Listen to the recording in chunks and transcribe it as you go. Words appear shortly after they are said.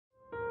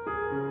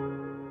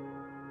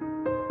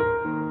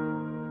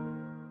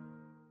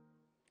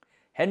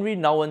Henry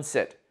Nouwen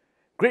said,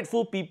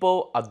 "Grateful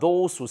people are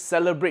those who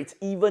celebrate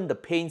even the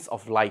pains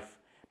of life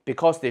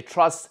because they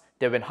trust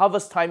that when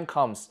harvest time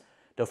comes,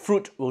 the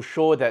fruit will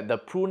show that the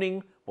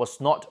pruning was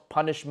not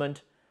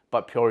punishment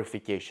but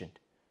purification."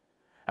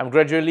 I'm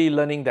gradually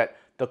learning that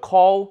the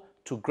call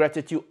to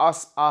gratitude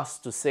asks us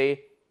to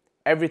say,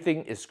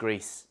 everything is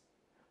grace.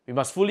 We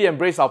must fully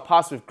embrace our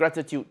past with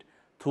gratitude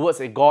towards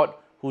a God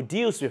who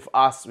deals with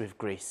us with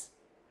grace.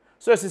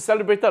 So as we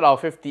celebrated our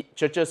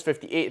church's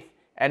 58th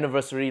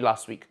anniversary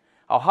last week,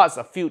 our hearts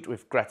are filled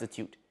with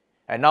gratitude.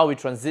 And now we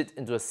transit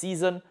into a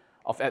season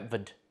of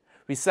Advent.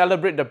 We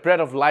celebrate the bread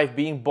of life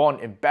being born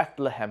in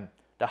Bethlehem,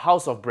 the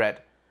house of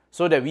bread,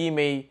 so that we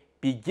may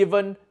be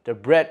given the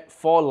bread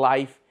for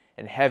life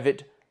and have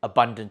it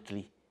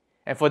abundantly.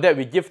 And for that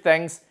we give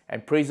thanks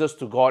and praises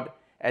to God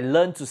and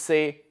learn to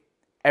say,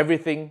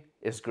 everything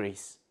is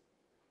grace.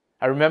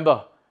 I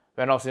remember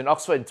when I was in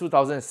Oxford in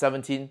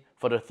 2017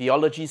 for the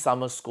theology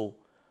summer school.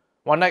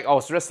 One night I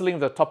was wrestling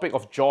with the topic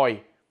of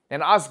joy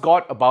and asked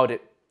God about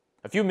it.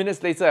 A few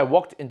minutes later I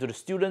walked into the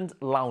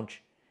student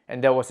lounge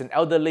and there was an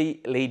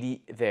elderly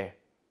lady there.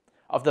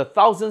 Of the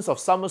thousands of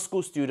summer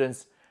school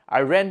students,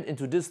 I ran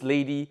into this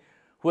lady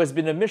who has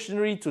been a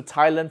missionary to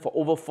Thailand for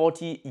over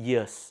 40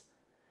 years.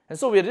 And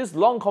so we had this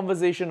long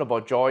conversation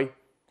about joy,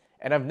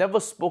 and I've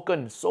never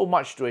spoken so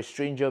much to a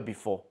stranger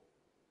before.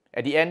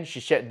 At the end, she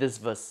shared this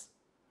verse,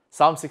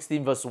 Psalm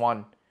 16 verse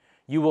 1,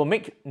 "You will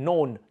make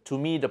known to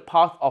me the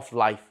path of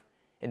life.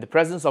 In the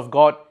presence of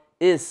God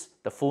is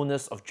the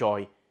fullness of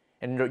joy.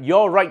 And in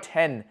your right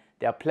hand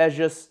there are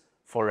pleasures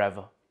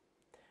forever."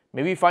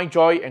 May we find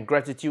joy and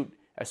gratitude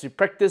as we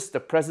practice the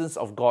presence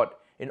of God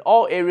in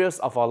all areas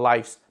of our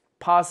lives,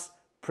 past,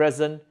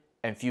 present,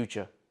 and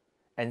future,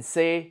 and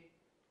say,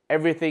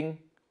 everything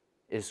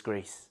is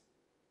grace.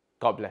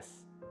 God bless.